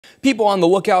People on the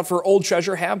lookout for Old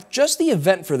Treasure have just the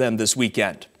event for them this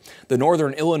weekend. The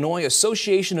Northern Illinois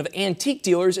Association of Antique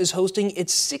Dealers is hosting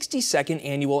its 62nd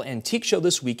annual antique show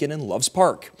this weekend in Loves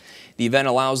Park. The event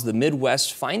allows the Midwest's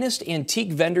finest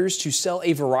antique vendors to sell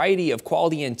a variety of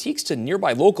quality antiques to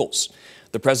nearby locals.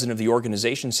 The president of the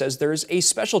organization says there is a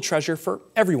special treasure for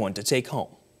everyone to take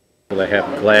home. They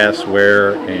have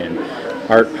glassware and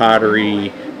art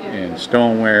pottery and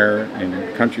stoneware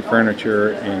and country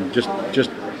furniture, and just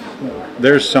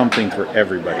there's something for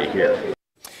everybody here.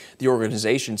 The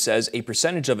organization says a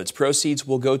percentage of its proceeds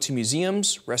will go to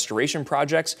museums, restoration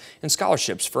projects, and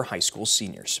scholarships for high school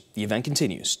seniors. The event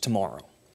continues tomorrow.